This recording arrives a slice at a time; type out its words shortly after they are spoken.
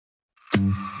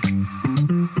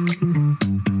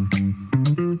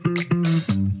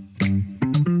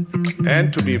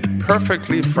And to be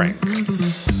perfectly frank,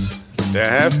 there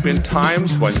have been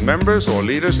times when members or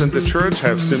leaders in the church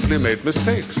have simply made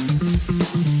mistakes.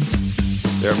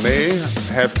 There may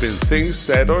have been things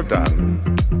said or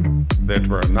done that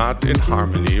were not in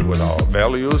harmony with our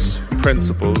values,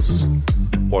 principles,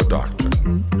 or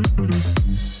doctrine.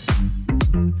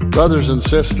 Brothers and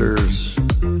sisters,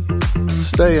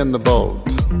 stay in the boat.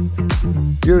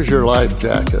 Use your life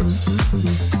jackets.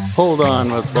 Hold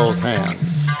on with both hands.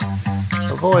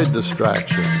 Avoid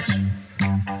distractions.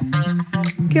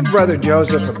 Give Brother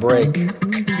Joseph a break.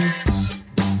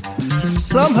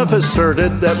 Some have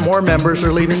asserted that more members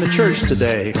are leaving the church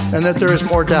today and that there is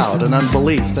more doubt and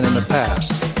unbelief than in the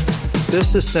past.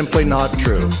 This is simply not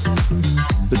true.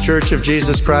 The Church of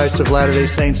Jesus Christ of Latter-day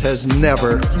Saints has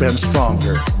never been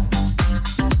stronger.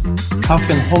 How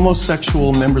can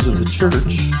homosexual members of the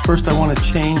church? First, I want to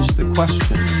change the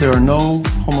question. There are no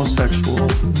homosexual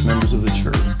members of the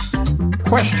church.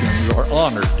 Questions are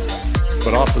honored,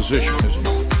 but opposition is not.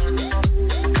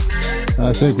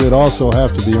 I think we'd also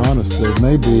have to be honest. There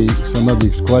may be some of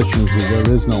these questions that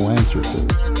there is no answer to.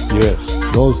 Yes.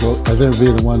 Those, I think, will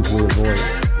be the ones we avoid.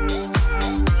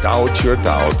 Doubt your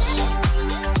doubts.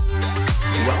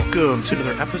 Welcome to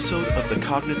another episode of the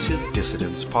Cognitive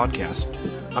Dissidents podcast.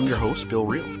 I'm your host, Bill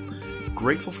Reel.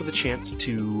 Grateful for the chance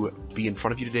to be in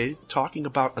front of you today talking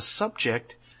about a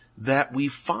subject that we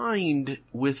find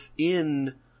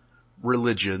within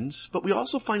religions, but we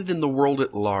also find it in the world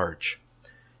at large.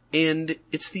 And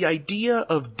it's the idea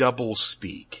of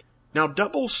doublespeak. Now,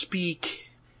 doublespeak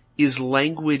is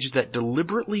language that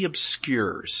deliberately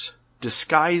obscures,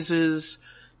 disguises,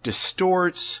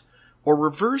 distorts, or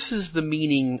reverses the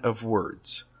meaning of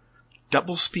words.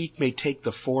 Doublespeak may take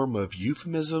the form of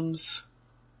euphemisms,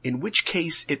 in which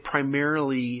case it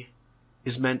primarily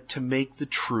is meant to make the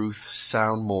truth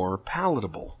sound more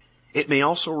palatable. It may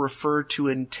also refer to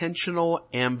intentional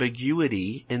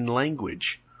ambiguity in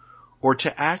language, or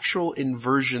to actual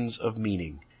inversions of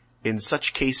meaning. In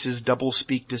such cases,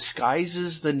 doublespeak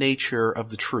disguises the nature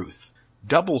of the truth.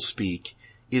 Doublespeak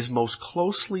is most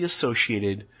closely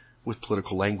associated with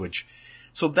political language.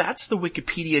 So that's the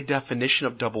Wikipedia definition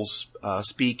of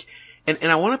doublespeak. And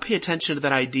I want to pay attention to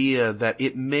that idea that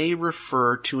it may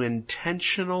refer to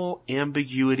intentional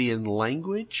ambiguity in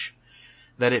language,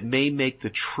 that it may make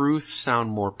the truth sound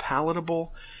more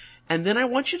palatable. And then I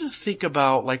want you to think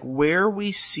about where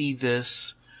we see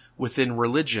this within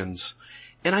religions.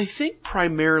 And I think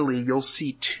primarily you'll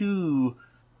see two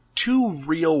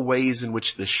real ways in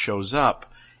which this shows up.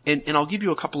 And I'll give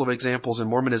you a couple of examples in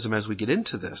Mormonism as we get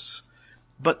into this.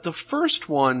 But the first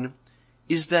one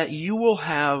is that you will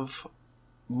have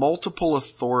multiple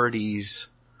authorities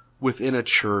within a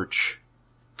church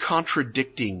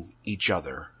contradicting each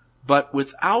other, but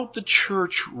without the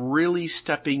church really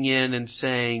stepping in and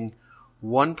saying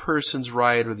one person's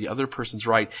right or the other person's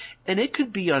right. And it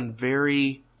could be on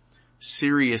very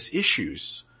serious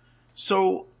issues.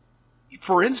 So,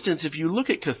 for instance, if you look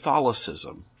at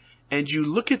Catholicism and you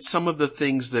look at some of the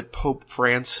things that Pope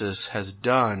Francis has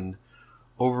done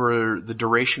over the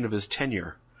duration of his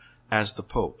tenure as the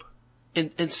Pope.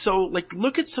 And so,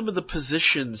 look at some of the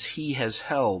positions he has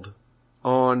held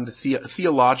on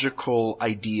theological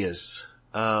ideas.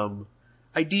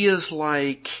 Ideas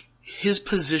like his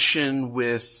position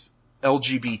with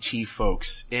LGBT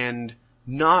folks and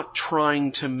not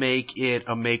trying to make it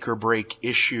a make or break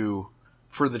issue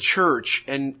for the church,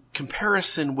 and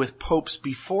comparison with popes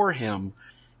before him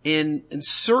in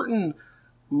certain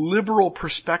liberal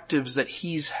perspectives that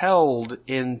he's held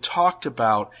and talked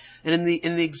about. And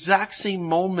in the exact same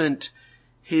moment,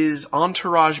 his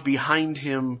entourage behind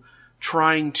him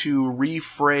trying to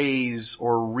rephrase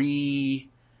or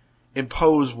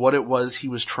reimpose what it was he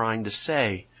was trying to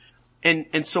say.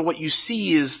 And so what you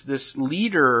see is this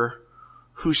leader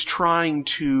who's trying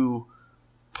to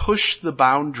push the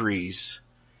boundaries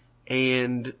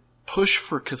and push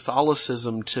for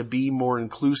Catholicism to be more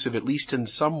inclusive, at least in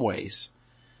some ways.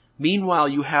 Meanwhile,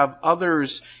 you have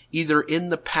others either in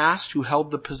the past who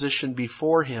held the position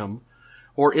before him,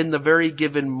 or in the very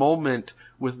given moment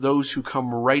with those who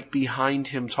come right behind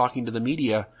him talking to the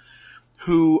media,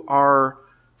 who are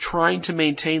trying to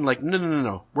maintain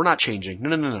no, we're not changing.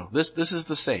 No, this is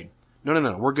the same.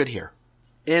 No, we're good here.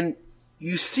 And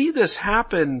you see this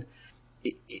happen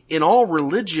in all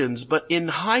religions, but in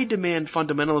high demand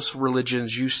fundamentalist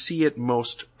religions, you see it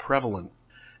most prevalent.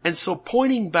 And so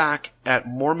pointing back at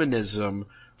Mormonism,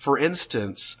 for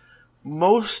instance,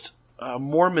 most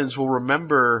Mormons will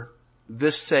remember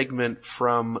this segment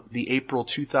from the April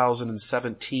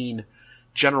 2017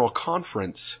 general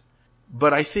conference,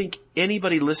 but I think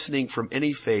anybody listening from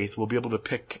any faith will be able to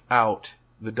pick out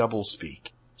the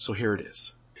doublespeak. So here it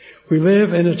is. We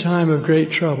live in a time of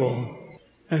great trouble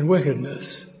and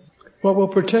wickedness. What will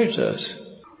protect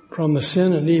us from the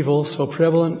sin and evil so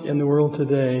prevalent in the world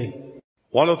today?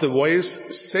 One of the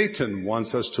ways Satan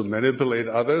wants us to manipulate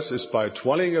others is by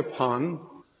dwelling upon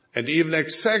and even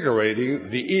exaggerating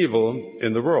the evil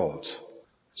in the world.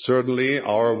 Certainly,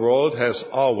 our world has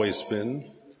always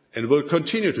been and will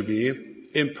continue to be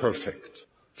imperfect.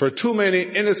 For too many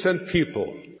innocent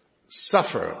people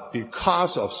suffer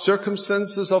because of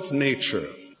circumstances of nature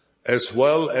as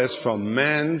well as from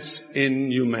man's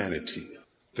inhumanity.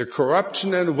 The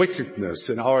corruption and wickedness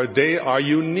in our day are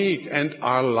unique and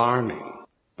alarming.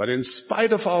 But in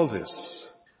spite of all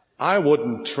this, I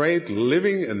wouldn't trade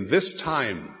living in this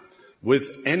time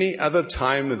with any other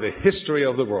time in the history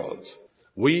of the world.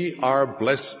 We are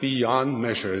blessed beyond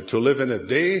measure to live in a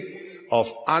day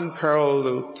of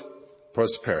unparalleled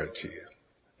prosperity,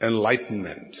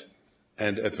 enlightenment,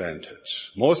 and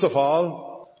advantage. Most of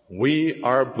all, we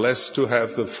are blessed to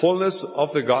have the fullness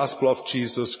of the gospel of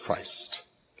Jesus Christ,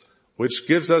 which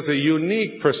gives us a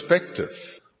unique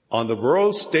perspective on the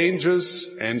world's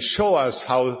dangers and show us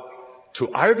how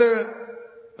to either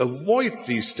avoid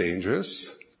these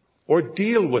dangers or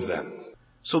deal with them.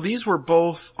 So these were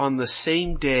both on the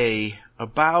same day,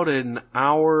 about an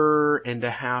hour and a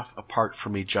half apart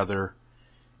from each other,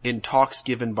 in talks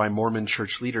given by Mormon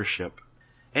church leadership.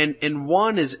 And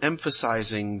one is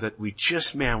emphasizing that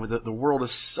the world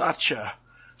is such a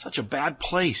bad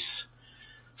place,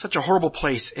 such a horrible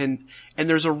place. And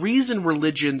there's a reason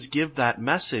religions give that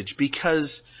message,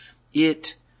 because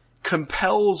it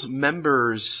compels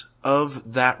members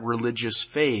of that religious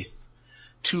faith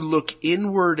to look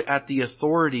inward at the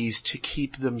authorities to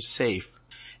keep them safe,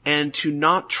 and to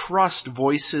not trust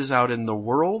voices out in the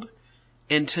world,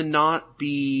 and to not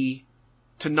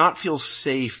feel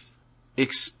safe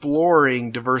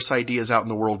exploring diverse ideas out in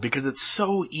the world, because it's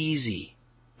so easy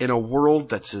in a world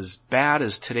that's as bad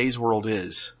as today's world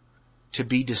is to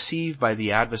be deceived by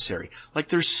the adversary. Like,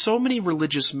 there's so many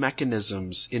religious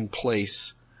mechanisms in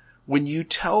place when you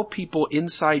tell people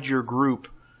inside your group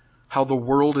how the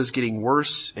world is getting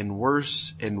worse and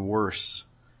worse and worse.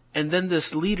 And then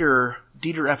this leader,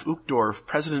 Dieter F. Uchtdorf,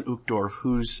 President Uchtdorf,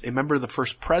 who's a member of the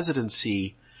first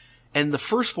presidency, and the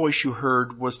first voice you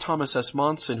heard was Thomas S.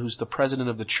 Monson, who's the president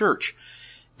of the church.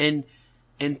 And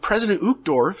President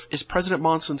Uchtdorf is President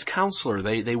Monson's counselor.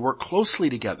 They work closely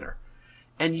together.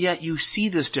 And yet you see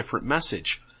this different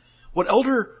message. What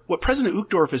President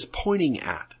Uchtdorf is pointing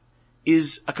at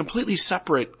is a completely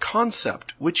separate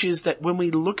concept, which is that when we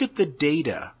look at the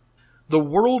data, the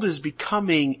world is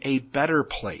becoming a better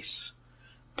place.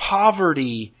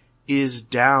 Poverty is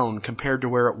down compared to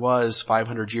where it was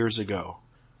 500 years ago.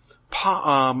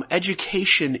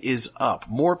 Education is up.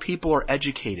 More people are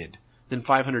educated than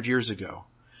 500 years ago.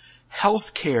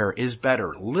 Healthcare is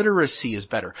better. Literacy is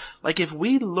better. Like, if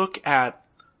we look at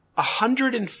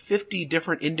 150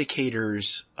 different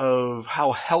indicators of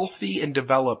how healthy and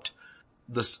developed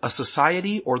a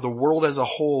society or the world as a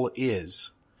whole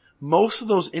is, most of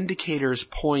those indicators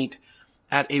point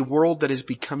at a world that is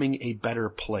becoming a better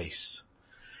place.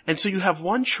 And so you have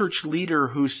one church leader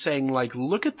who's saying, like,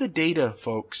 look at the data,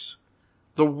 folks.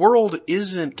 The world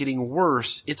isn't getting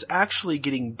worse. It's actually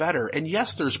getting better. And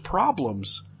yes, there's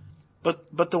problems,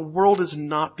 but the world is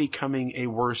not becoming a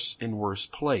worse and worse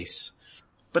place.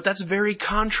 But that's very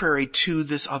contrary to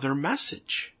this other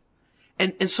message.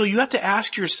 And so you have to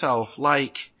ask yourself,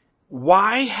 like,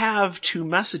 why have two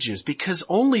messages? Because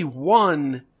only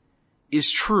one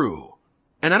is true.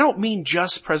 And I don't mean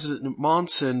just President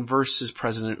Monson versus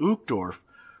President Uchtdorf.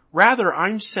 Rather,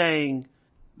 I'm saying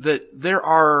that there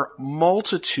are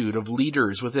multitude of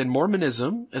leaders within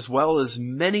Mormonism, as well as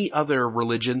many other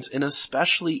religions, and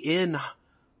especially in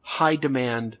high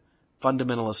demand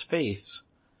fundamentalist faiths,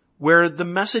 where the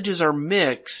messages are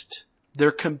mixed.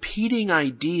 They're competing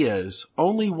ideas.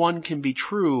 Only one can be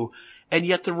true. And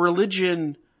yet the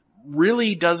religion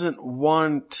really doesn't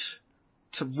want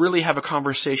to really have a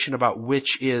conversation about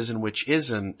which is and which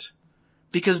isn't,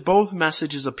 because both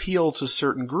messages appeal to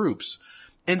certain groups.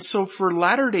 And so for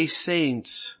Latter-day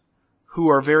Saints who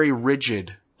are very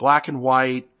rigid, black and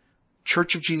white,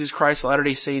 Church of Jesus Christ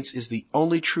Latter-day Saints is the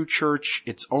only true church.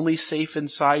 It's only safe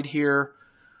inside here.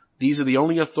 These are the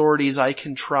only authorities I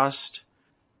can trust.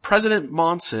 President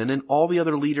Monson and all the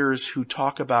other leaders who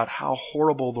talk about how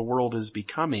horrible the world is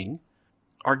becoming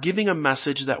are giving a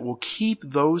message that will keep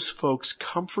those folks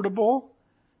comfortable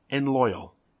and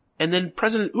loyal. And then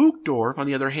President Uchtdorf, on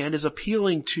the other hand, is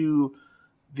appealing to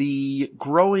the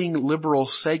growing liberal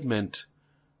segment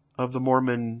of the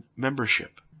Mormon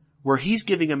membership, where he's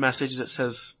giving a message that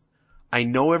says, I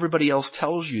know everybody else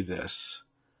tells you this,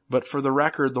 but for the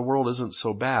record, the world isn't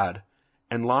so bad,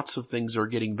 and lots of things are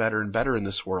getting better and better in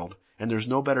this world, and there's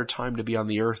no better time to be on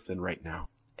the earth than right now.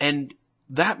 And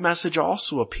that message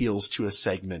also appeals to a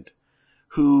segment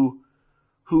who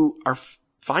are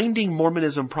finding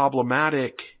Mormonism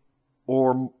problematic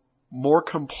or more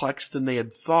complex than they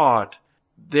had thought.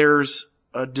 There's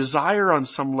a desire on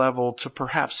some level to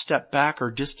perhaps step back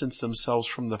or distance themselves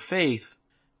from the faith,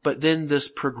 but then this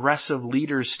progressive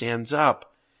leader stands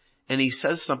up and he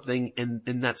says something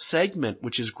in that segment,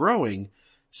 which is growing,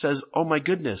 says, oh my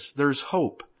goodness, there's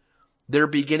hope. They're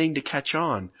beginning to catch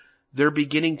on. They're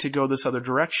beginning to go this other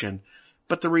direction.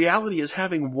 But the reality is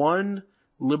having one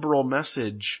liberal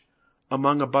message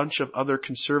among a bunch of other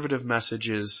conservative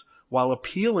messages while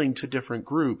appealing to different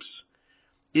groups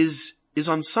is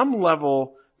on some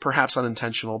level perhaps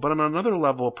unintentional, but on another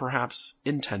level perhaps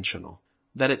intentional.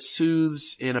 That it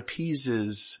soothes and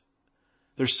appeases.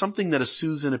 There's something that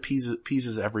soothes and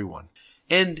appeases everyone.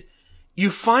 And you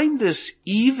find this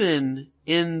even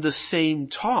in the same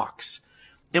talks.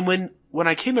 And when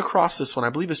I came across this one, I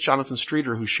believe it's Jonathan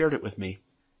Streeter who shared it with me.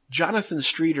 Jonathan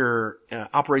Streeter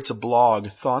operates a blog,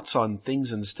 Thoughts on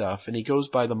Things and Stuff, and he goes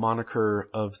by the moniker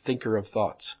of Thinker of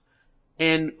Thoughts.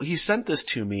 And he sent this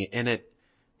to me, and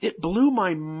it blew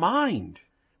my mind,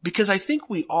 because I think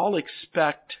we all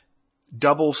expect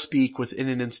double speak within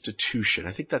an institution.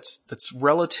 I think that's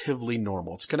relatively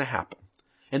normal. It's going to happen.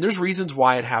 And there's reasons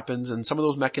why it happens, and some of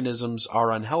those mechanisms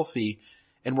are unhealthy,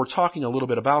 and we're talking a little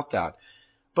bit about that.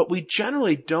 But we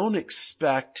generally don't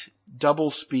expect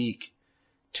double speak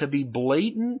to be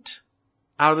blatant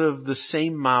out of the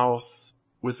same mouth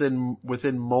within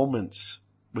moments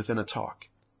within a talk.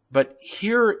 But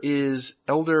here is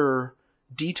Elder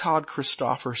D. Todd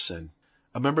Christofferson,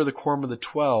 a member of the Quorum of the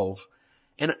 12,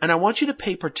 and I want you to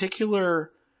pay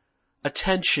particular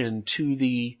attention to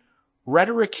the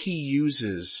rhetoric he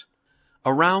uses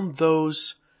around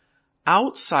those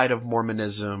outside of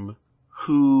Mormonism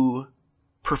who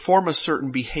perform a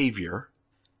certain behavior,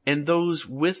 and those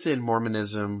within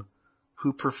Mormonism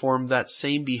who perform that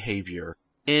same behavior,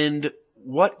 and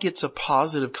what gets a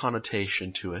positive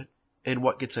connotation to it, and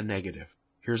what gets a negative.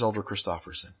 Here's Elder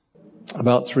Christofferson.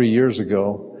 About 3 years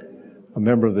ago, a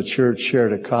member of the church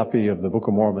shared a copy of the Book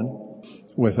of Mormon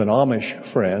with an Amish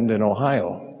friend in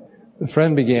Ohio. The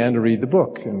friend began to read the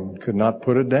book and could not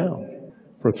put it down.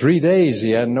 For 3 days,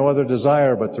 he had no other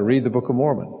desire but to read the Book of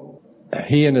Mormon.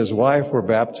 He and his wife were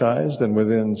baptized, and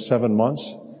within 7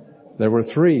 months, there were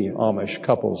 3 Amish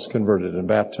couples converted and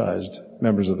baptized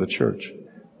members of the church.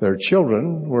 Their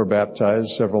children were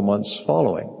baptized several months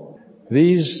following.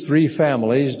 These 3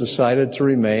 families decided to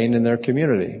remain in their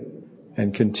community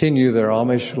and continue their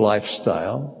Amish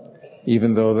lifestyle,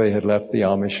 even though they had left the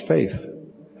Amish faith.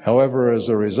 However, as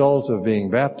a result of being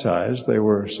baptized, they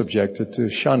were subjected to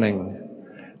shunning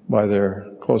by their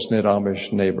close-knit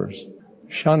Amish neighbors.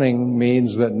 Shunning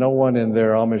means that no one in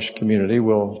their Amish community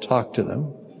will talk to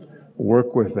them,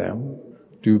 work with them,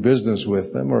 do business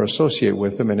with them, or associate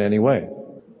with them in any way.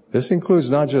 This includes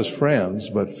not just friends,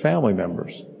 but family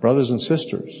members, brothers and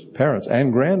sisters, parents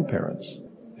and grandparents.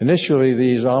 Initially,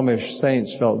 these Amish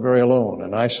saints felt very alone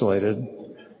and isolated,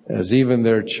 as even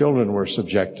their children were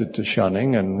subjected to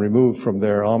shunning and removed from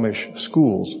their Amish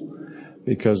schools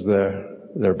because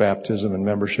their baptism and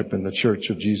membership in the Church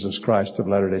of Jesus Christ of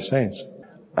Latter-day Saints.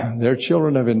 Their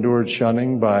children have endured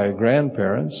shunning by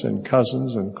grandparents and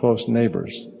cousins and close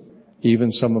neighbors.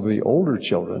 Even some of the older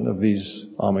children of these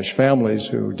Amish families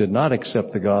who did not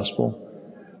accept the gospel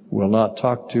will not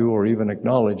talk to or even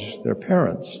acknowledge their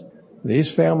parents.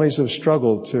 These families have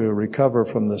struggled to recover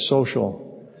from the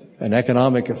social and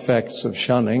economic effects of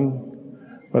shunning,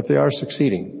 but they are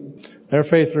succeeding. Their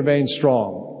faith remains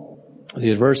strong.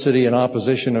 The adversity and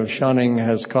opposition of shunning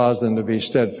has caused them to be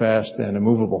steadfast and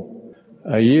immovable.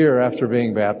 A year after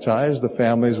being baptized, the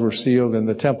families were sealed in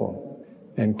the temple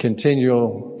and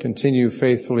continue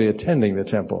faithfully attending the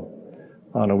temple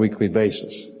on a weekly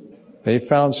basis. They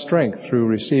found strength through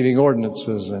receiving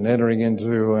ordinances and entering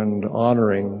into and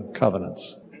honoring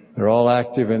covenants. They're all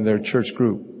active in their church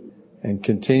group and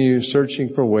continue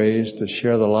searching for ways to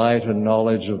share the light and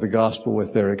knowledge of the gospel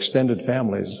with their extended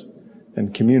families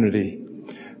and community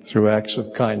through acts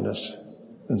of kindness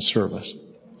and service.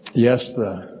 Yes,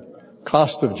 the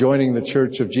cost of joining the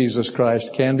Church of Jesus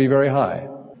Christ can be very high,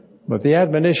 but the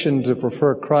admonition to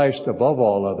prefer Christ above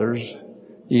all others,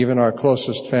 even our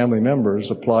closest family members,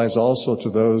 applies also to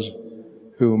those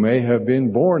who may have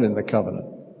been born in the covenant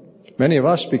Many of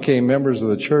us became members of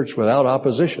the church without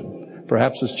opposition,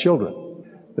 perhaps as children.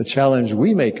 The challenge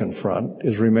we may confront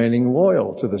is remaining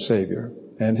loyal to the Savior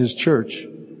and His church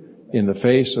in the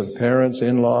face of parents,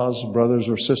 in-laws, brothers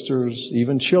or sisters,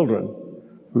 even children,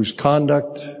 whose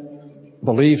conduct,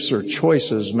 beliefs, or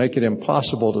choices make it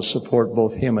impossible to support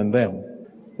both Him and them.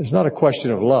 It's not a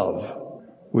question of love.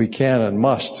 We can and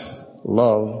must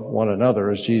love one another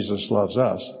as Jesus loves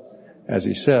us. As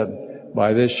He said,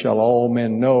 "By this shall all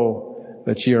men know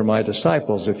that ye are my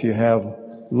disciples, if you have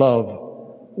love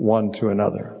one to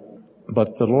another."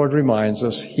 But the Lord reminds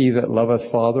us, "He that loveth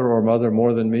father or mother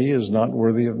more than me is not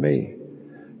worthy of me.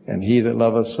 And he that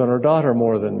loveth son or daughter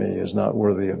more than me is not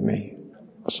worthy of me."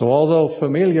 So although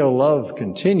familial love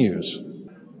continues,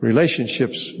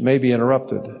 relationships may be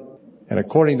interrupted, and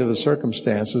according to the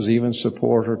circumstances, even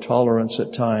support or tolerance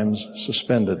at times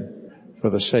suspended for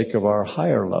the sake of our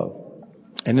higher love.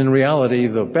 And in reality,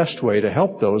 the best way to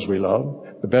help those we love,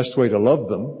 the best way to love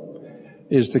them,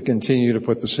 is to continue to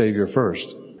put the Savior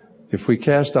first. If we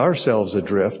cast ourselves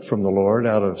adrift from the Lord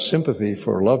out of sympathy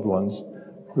for loved ones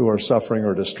who are suffering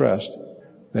or distressed,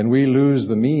 then we lose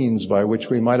the means by which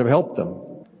we might have helped them.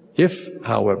 If,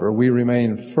 however, we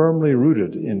remain firmly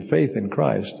rooted in faith in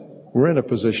Christ, we're in a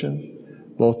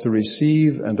position both to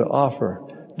receive and to offer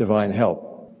divine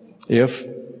help. If,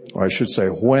 or I should say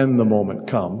when the moment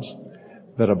comes,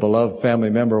 that a beloved family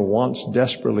member wants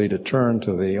desperately to turn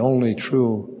to the only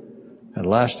true and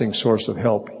lasting source of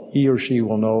help, he or she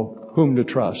will know whom to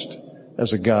trust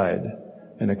as a guide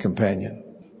and a companion.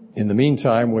 In the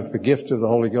meantime, with the gift of the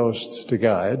Holy Ghost to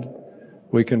guide,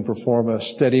 we can perform a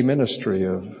steady ministry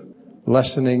of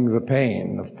lessening the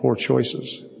pain of poor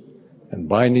choices and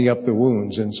binding up the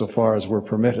wounds insofar as we're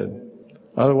permitted.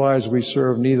 Otherwise, we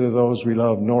serve neither those we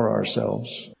love nor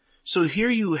ourselves. So here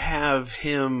you have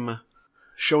him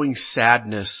showing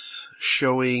sadness,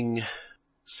 showing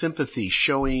sympathy,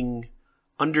 showing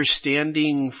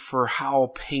understanding for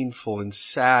how painful and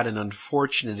sad and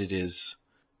unfortunate it is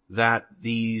that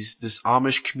this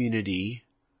Amish community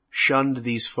shunned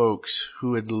these folks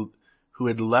who had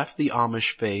left the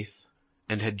Amish faith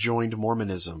and had joined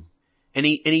Mormonism. And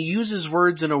he uses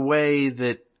words in a way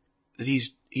that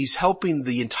he's helping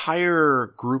the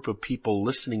entire group of people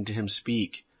listening to him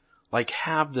speak, like,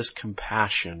 have this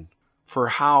compassion for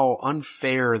how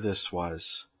unfair this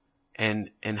was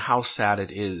and how sad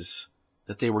it is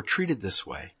that they were treated this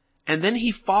way. And then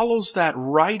he follows that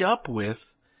right up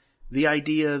with the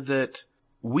idea that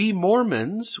we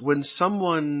Mormons, when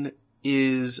someone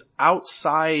is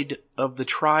outside of the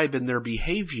tribe in their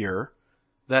behavior,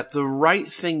 that the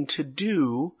right thing to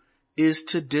do is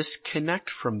to disconnect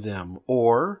from them,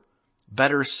 or,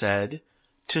 better said,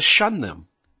 to shun them.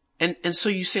 And so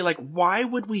you say, like, why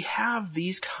would we have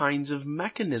these kinds of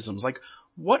mechanisms? Like,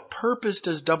 what purpose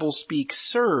does doublespeak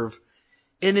serve?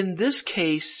 And in this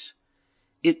case,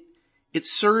 it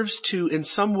serves to, in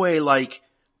some way, like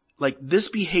this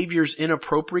behavior's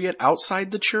inappropriate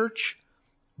outside the church,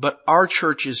 but our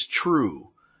church is true.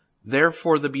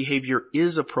 Therefore, the behavior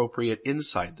is appropriate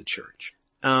inside the church.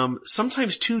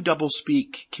 Sometimes too,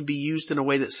 doublespeak can be used in a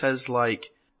way that says,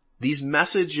 like, these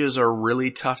messages are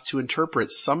really tough to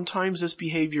interpret. Sometimes this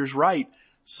behavior's right.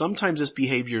 Sometimes this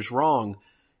behavior's wrong.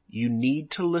 You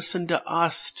need to listen to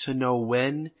us to know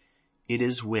when it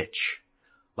is which.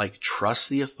 Like, trust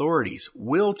the authorities.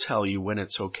 We'll tell you when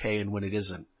it's okay and when it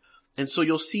isn't. And so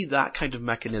you'll see that kind of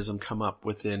mechanism come up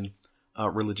within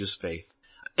religious faith.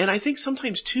 And I think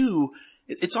sometimes too,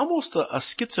 it's almost a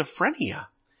schizophrenia.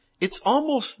 It's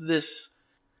almost this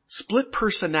split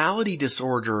personality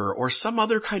disorder or some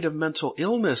other kind of mental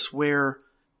illness where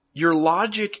your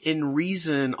logic and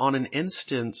reason on an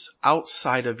instance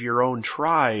outside of your own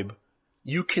tribe,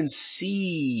 you can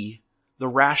see the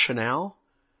rationale.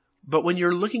 But when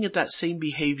you're looking at that same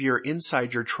behavior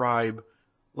inside your tribe,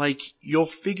 like, you'll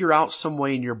figure out some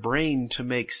way in your brain to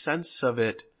make sense of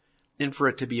it and for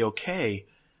it to be okay.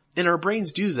 And our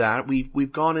brains do that.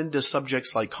 We've gone into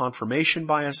subjects like confirmation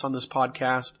bias on this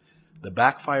podcast, the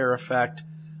backfire effect,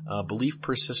 belief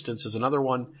persistence is another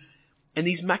one. And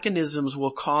these mechanisms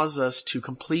will cause us to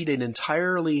complete an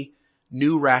entirely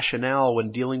new rationale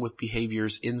when dealing with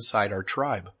behaviors inside our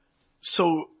tribe.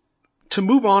 So to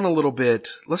move on a little bit,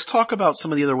 let's talk about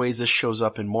some of the other ways this shows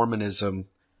up in Mormonism.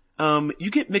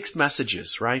 You get mixed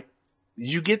messages, right?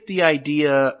 You get the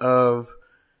idea of,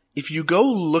 if you go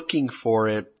looking for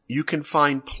it, you can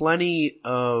find plenty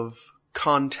of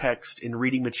context in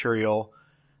reading material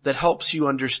that helps you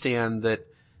understand that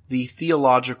the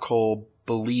theological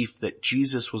belief that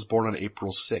Jesus was born on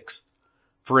April 6th,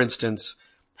 for instance,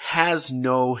 has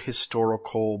no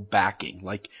historical backing.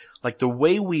 Like the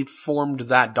way we formed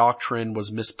that doctrine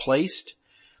was misplaced,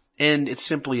 and it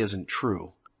simply isn't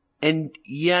true. And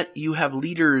yet you have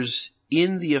leaders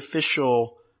in the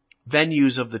official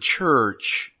venues of the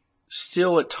church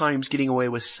still at times getting away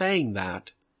with saying that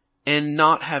and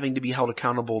not having to be held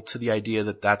accountable to the idea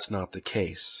that that's not the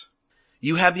case.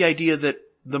 You have the idea that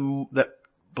that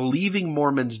believing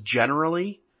Mormons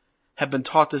generally have been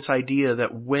taught this idea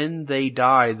that when they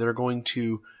die, they're going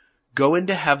to go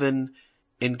into heaven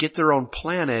and get their own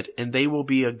planet, and they will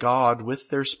be a god with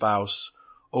their spouse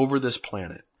over this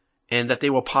planet, and that they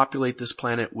will populate this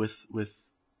planet with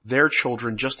their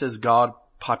children just as God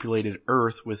populated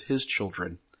Earth with his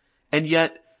children. And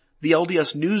yet the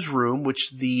LDS newsroom,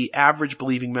 which the average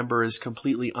believing member is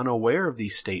completely unaware of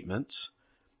these statements,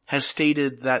 has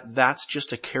stated that that's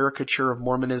just a caricature of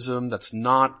Mormonism. That's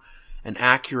not an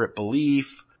accurate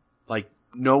belief. Like,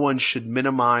 no one should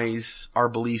minimize our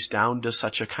beliefs down to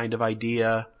such a kind of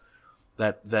idea,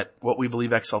 that what we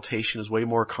believe exaltation is way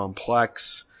more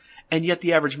complex. And yet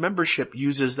the average membership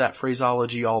uses that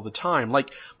phraseology all the time.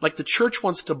 Like the church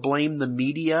wants to blame the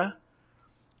media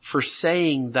for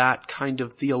saying that kind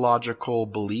of theological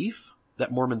belief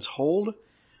that Mormons hold,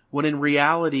 when in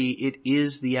reality it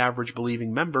is the average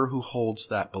believing member who holds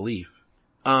that belief.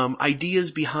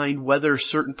 Ideas behind whether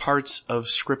certain parts of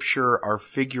scripture are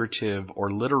figurative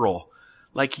or literal.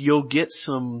 Like, you'll get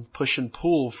some push and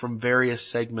pull from various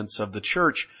segments of the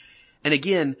church. And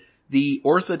again, the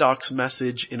orthodox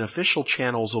message in official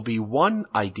channels will be one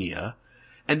idea.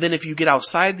 And then if you get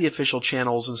outside the official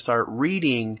channels and start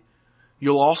reading,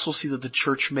 you'll also see that the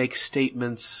church makes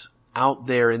statements out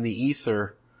there in the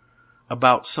ether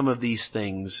about some of these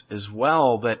things as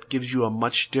well that gives you a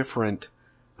much different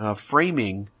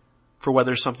framing for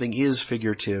whether something is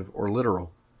figurative or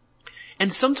literal.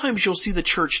 And sometimes you'll see the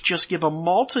church just give a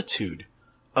multitude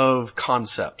of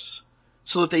concepts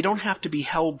so that they don't have to be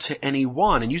held to any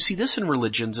one. And you see this in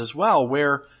religions as well,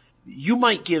 where you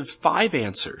might give 5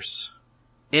 answers,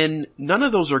 and none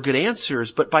of those are good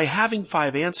answers, but by having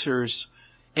 5 answers,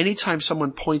 anytime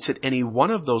someone points at any one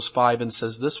of those 5 and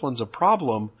says this one's a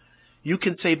problem, you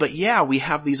can say, but yeah, we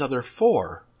have these other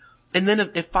 4. And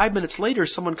then if 5 minutes later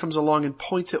someone comes along and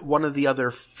points at one of the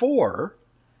other 4,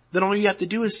 then all you have to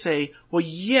do is say, well,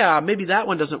 yeah, maybe that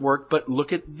one doesn't work, but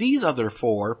look at these other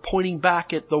 4, pointing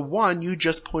back at the one you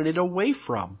just pointed away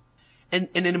from. And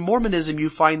in Mormonism, you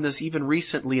find this even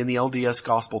recently in the LDS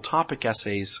Gospel Topic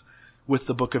Essays with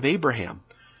the Book of Abraham.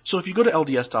 So if you go to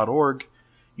LDS.org,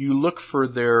 you look for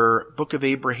their Book of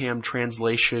Abraham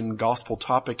translation Gospel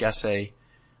Topic Essay,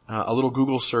 a little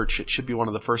Google search, it should be one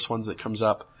of the first ones that comes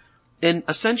up. And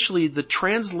essentially, the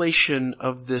translation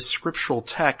of this scriptural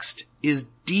text is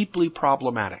deeply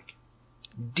problematic.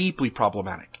 Deeply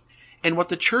problematic. And what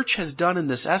the church has done in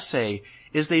this essay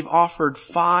is they've offered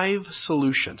 5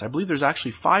 solutions. I believe there's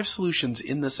actually 5 solutions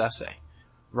in this essay.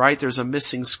 Right? There's a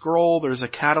missing scroll, there's a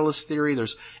catalyst theory,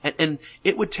 and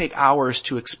it would take hours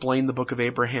to explain the Book of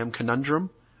Abraham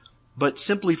conundrum. But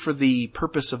simply for the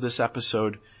purpose of this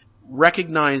episode,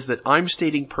 recognize that I'm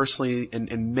stating personally,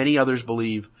 and many others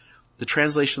believe, the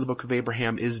translation of the Book of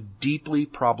Abraham is deeply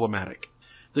problematic.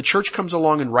 The church comes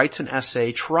along and writes an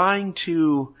essay trying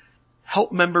to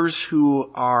help members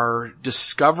who are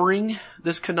discovering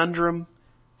this conundrum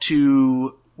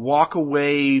to walk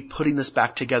away putting this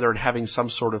back together and having some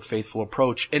sort of faithful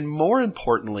approach. And more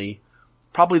importantly,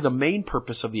 probably the main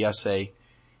purpose of the essay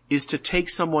is to take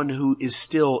someone who is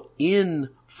still in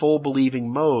full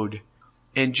believing mode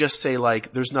and just say,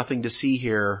 like, there's nothing to see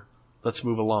here, let's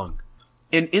move along.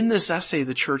 And in this essay,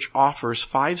 the church offers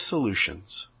 5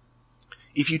 solutions.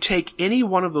 If you take any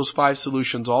one of those 5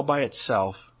 solutions all by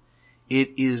itself,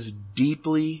 it is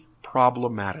deeply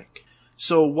problematic.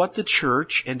 So what the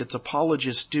church and its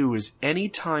apologists do is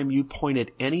anytime you point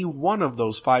at any one of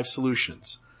those 5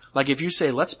 solutions, like if you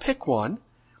say, let's pick one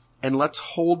and let's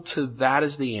hold to that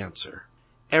as the answer,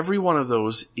 every one of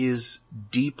those is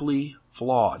deeply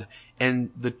flawed.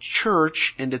 And the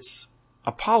church and its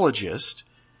apologist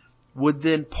would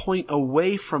then point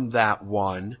away from that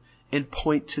one and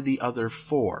point to the other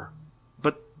 4.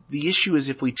 But the issue is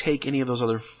if we take any of those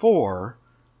other 4,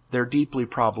 they're deeply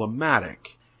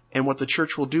problematic. And what the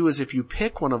church will do is if you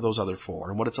pick one of those other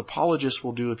 4, and what its apologists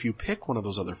will do if you pick one of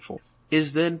those other 4,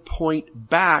 is then point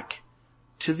back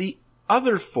to the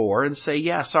other 4 and say,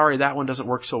 yeah, sorry, that one doesn't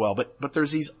work so well, but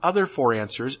there's these other 4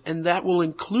 answers, and that will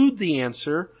include the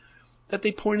answer that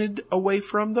they pointed away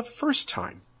from the first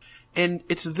time. And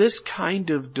it's this kind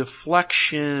of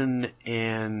deflection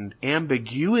and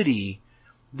ambiguity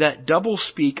that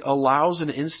doublespeak allows an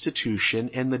institution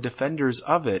and the defenders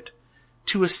of it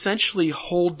to essentially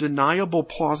hold deniable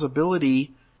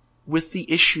plausibility with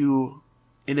the issue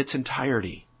in its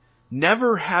entirety,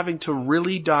 never having to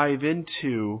really dive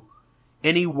into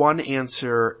any one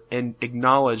answer and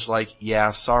acknowledge like,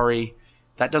 yeah, sorry,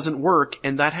 that doesn't work,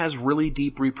 and that has really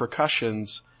deep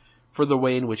repercussions for the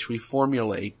way in which we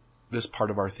formulate this part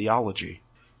of our theology.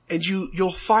 And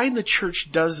you'll find the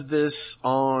church does this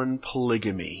on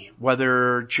polygamy,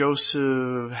 whether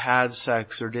Joseph had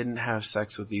sex or didn't have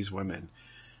sex with these women.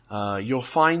 You'll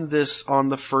find this on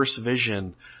the first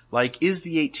vision. Like, is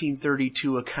the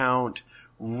 1832 account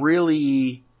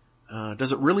really,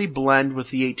 does it really blend with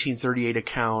the 1838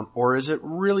 account, or is it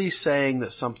really saying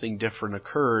that something different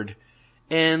occurred?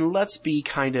 And let's be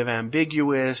kind of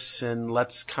ambiguous, and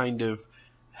let's kind of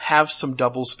have some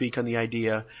doublespeak on the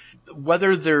idea.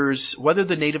 Whether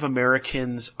the Native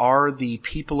Americans are the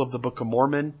people of the Book of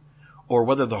Mormon, or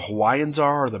whether the Hawaiians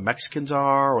are, or the Mexicans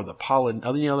are, or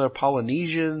any other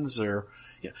Polynesians, or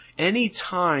any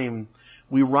time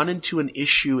we run into an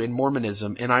issue in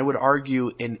Mormonism, and I would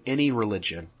argue in any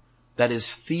religion, that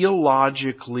is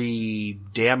theologically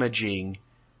damaging,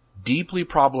 deeply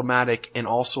problematic, and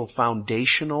also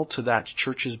foundational to that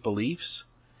church's beliefs,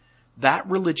 that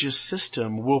religious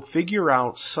system will figure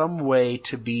out some way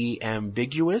to be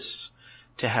ambiguous,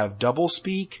 to have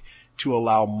doublespeak, to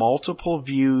allow multiple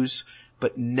views,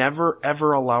 but never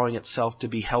ever allowing itself to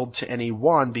be held to any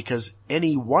one, because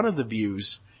any one of the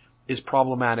views is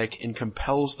problematic and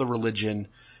compels the religion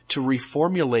to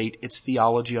reformulate its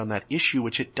theology on that issue,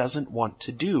 which it doesn't want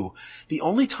to do. The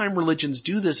only time religions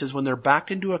do this is when they're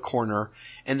backed into a corner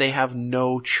and they have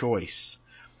no choice.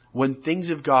 When things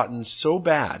have gotten so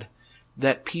bad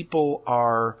that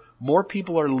more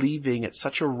people are leaving at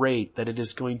such a rate that it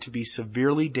is going to be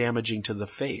severely damaging to the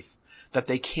faith, that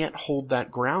they can't hold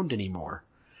that ground anymore.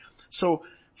 So,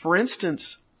 for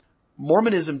instance,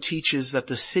 Mormonism teaches that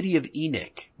the city of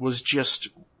Enoch was just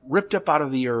ripped up out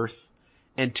of the earth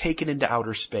and taken into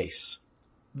outer space.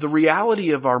 The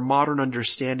reality of our modern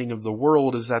understanding of the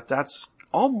world is that that's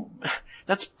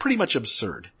pretty much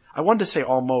absurd. I wanted to say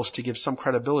almost to give some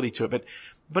credibility to it,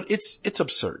 but it's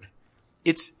absurd.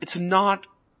 It's not,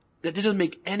 it doesn't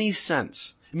make any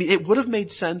sense. I mean, it would have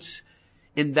made sense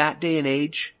in that day and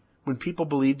age when people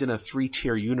believed in a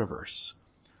 3-tier universe.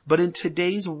 But in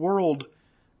today's world,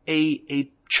 a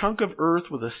chunk of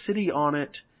earth with a city on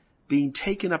it being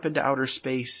taken up into outer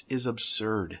space is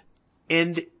absurd.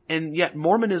 And yet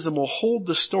Mormonism will hold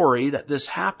the story that this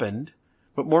happened,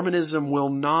 but Mormonism will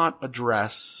not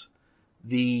address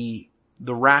the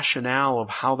rationale of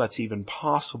how that's even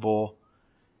possible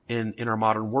in our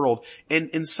modern world. And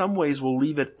in some ways will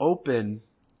leave it open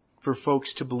for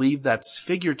folks to believe that's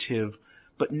figurative,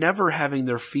 but never having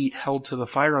their feet held to the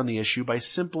fire on the issue by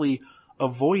simply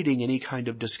avoiding any kind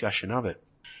of discussion of it.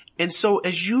 And so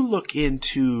as you look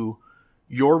into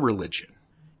your religion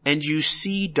and you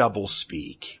see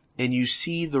doublespeak and you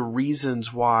see the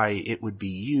reasons why it would be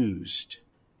used,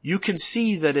 you can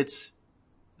see that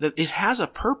it has a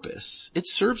purpose. It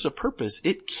serves a purpose.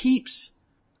 It keeps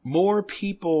more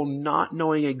people not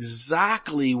knowing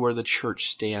exactly where the church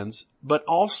stands, but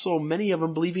also many of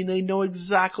them believing they know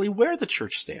exactly where the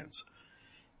church stands.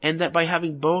 And that by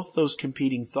having both those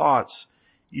competing thoughts,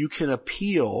 you can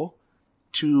appeal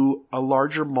to a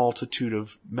larger multitude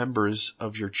of members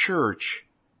of your church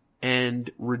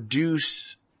and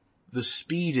reduce the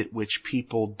speed at which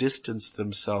people distance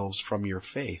themselves from your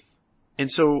faith.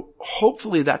 And so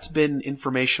hopefully that's been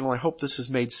informational. I hope this has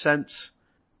made sense.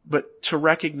 But to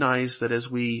recognize that as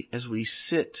we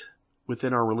sit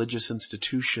within our religious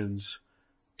institutions,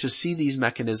 to see these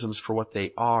mechanisms for what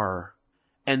they are,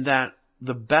 and that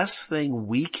the best thing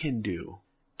we can do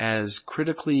as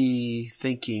critically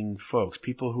thinking folks,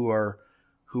 people who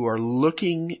are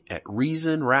looking at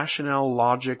reason, rationale,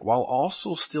 logic, while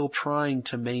also still trying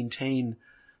to maintain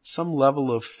some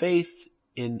level of faith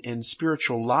in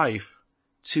spiritual life,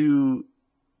 to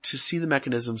see the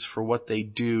mechanisms for what they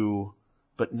do,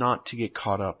 but not to get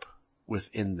caught up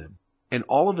within them. And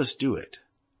all of us do it.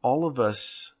 All of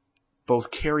us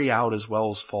both carry out as well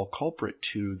as fall culprit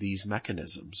to these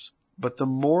mechanisms. But the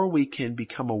more we can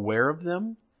become aware of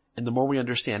them, and the more we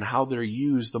understand how they're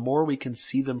used, the more we can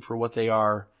see them for what they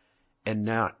are and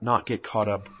not get caught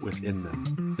up within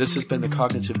them. This has been the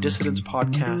Cognitive Dissidents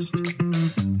podcast.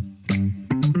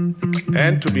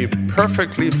 And to be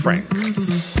perfectly frank,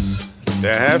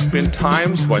 there have been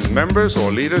times when members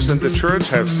or leaders in the church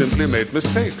have simply made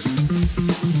mistakes.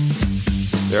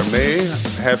 There may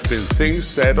have been things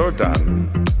said or done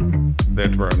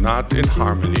that were not in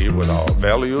harmony with our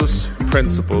values,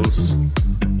 principles,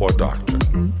 or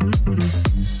doctrine.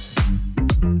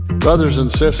 Brothers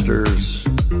and sisters,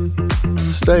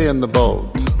 stay in the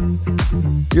boat.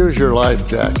 Use your life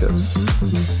jackets.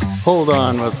 Hold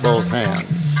on with both hands.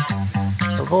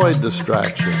 Avoid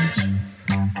distractions.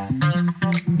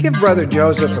 Give Brother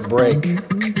Joseph a break.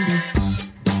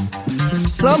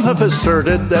 Some have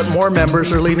asserted that more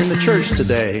members are leaving the church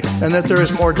today and that there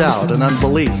is more doubt and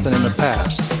unbelief than in the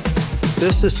past.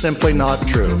 This is simply not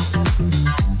true.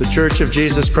 The Church of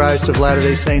Jesus Christ of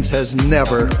Latter-day Saints has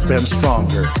never been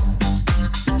stronger.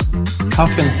 How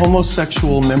can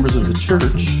homosexual members of the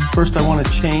church? First, I want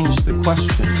to change the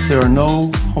question. There are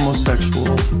no homosexual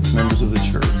members of the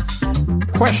church.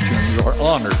 Questions are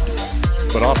honored,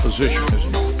 but opposition is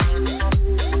not.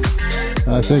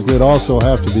 I think we'd also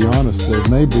have to be honest. There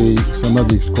may be some of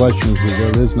these questions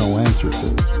that there is no answer to.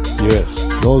 Yes.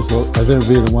 Those, I think, would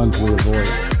be the ones we avoid.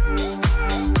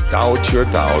 Doubt your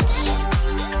doubts.